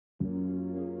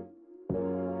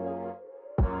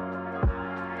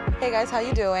Hey guys, how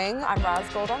you doing? I'm Ros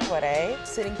Gold-Onwude,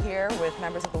 sitting here with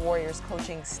members of the Warriors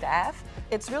coaching staff.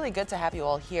 It's really good to have you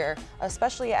all here,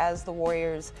 especially as the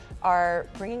Warriors are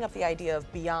bringing up the idea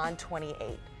of Beyond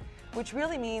 28, which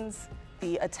really means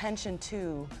the attention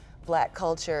to Black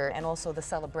culture and also the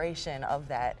celebration of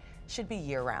that should be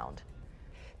year-round.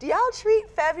 Do y'all treat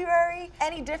February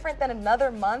any different than another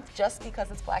month just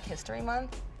because it's Black History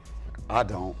Month? I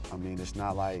don't. I mean, it's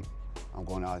not like I'm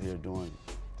going out here doing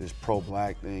this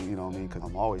pro-Black thing, you know what I mean? Because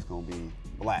I'm always going to be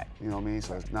Black, you know what I mean?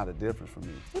 So it's not a difference for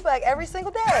me. You Black every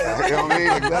single day. You know what I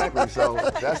mean? Exactly. So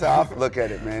that's how I look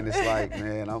at it, man. It's like,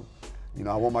 man,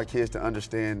 I want my kids to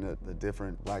understand the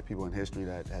different Black people in history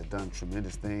that have done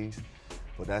tremendous things.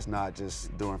 But that's not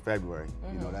just during February.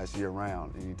 You know, that's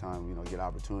year-round. Anytime, you know, get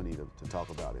opportunity to talk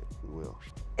about it, we will.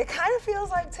 It kind of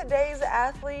feels like today's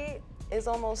athlete is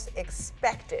almost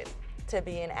expected to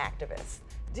be an activist.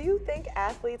 Do you think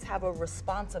athletes have a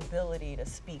responsibility to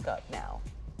speak up now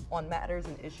on matters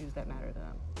and issues that matter to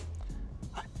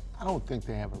them? I don't think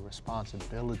they have a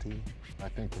responsibility. I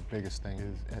think the biggest thing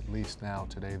is, at least now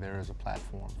today, there is a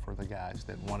platform for the guys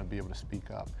that want to be able to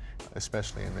speak up,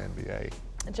 especially in the NBA.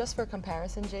 And just for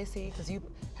comparison, JC, because you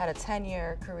had a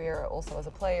 10-year career also as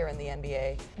a player in the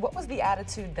NBA, what was the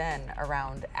attitude then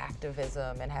around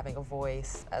activism and having a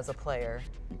voice as a player?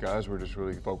 Guys were just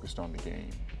really focused on the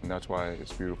game. And that's why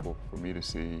it's beautiful for me to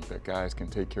see that guys can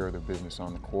take care of their business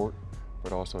on the court,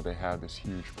 but also they have this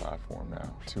huge platform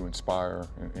now to inspire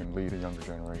and lead a younger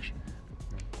generation.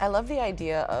 I love the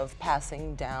idea of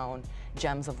passing down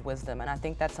gems of wisdom, and I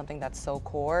think that's something that's so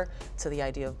core to the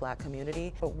idea of Black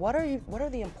community. But what are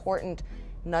the important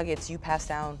nuggets you pass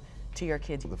down to your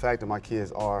kids? The fact that my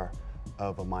kids are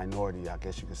of a minority, I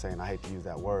guess you could say, and I hate to use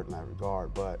that word in that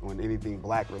regard, but when anything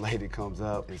Black related comes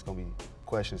up, it's going to be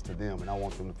questions to them, and I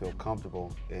want them to feel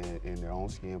comfortable in their own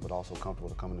skin, but also comfortable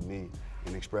to coming to me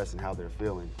and expressing how they're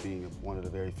feeling, being one of the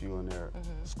very few in their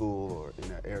school or in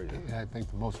their area. And I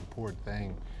think the most important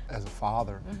thing as a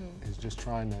father is just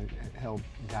trying to help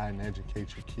guide and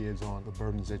educate your kids on the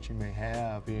burdens that you may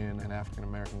have being an African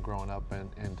American growing up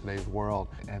in today's world,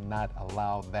 and not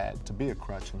allow that to be a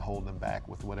crutch and hold them back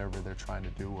with whatever they're trying to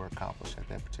do or accomplish at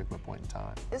that particular point in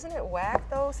time. Isn't it whack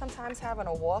though, sometimes having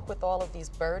to walk with all of these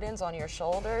burdens on your shoulders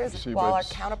See, while our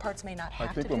counterparts may not have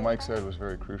to I think do what Mike that? said was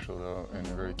very crucial though, and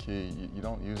very key. You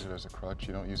don't use it as a crutch,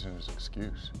 you don't use it as an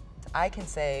excuse. I can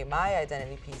say my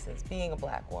identity piece is being a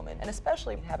Black woman, and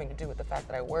especially having to do with the fact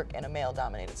that I work in a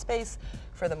male-dominated space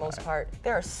for the most part.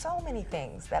 There are so many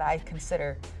things that I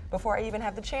consider before I even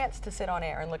have the chance to sit on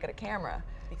air and look at a camera.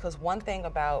 Because one thing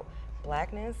about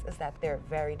Blackness is that there are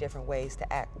very different ways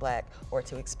to act Black or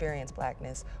to experience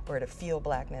Blackness or to feel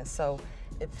Blackness. So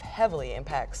it heavily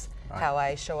impacts how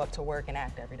I show up to work and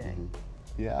act every day.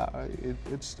 Yeah,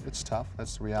 it's tough.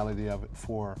 That's the reality of it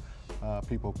for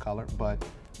people of color. But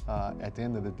at the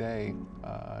end of the day,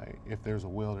 if there's a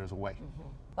will, there's a way.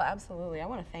 Well, absolutely. I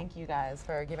want to thank you guys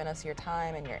for giving us your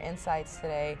time and your insights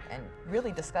today and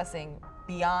really discussing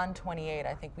Beyond 28.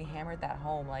 I think we hammered that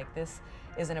home. Like, this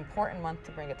is an important month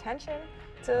to bring attention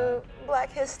to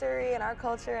Black history and our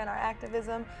culture and our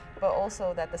activism, but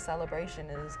also that the celebration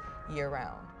is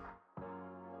year-round.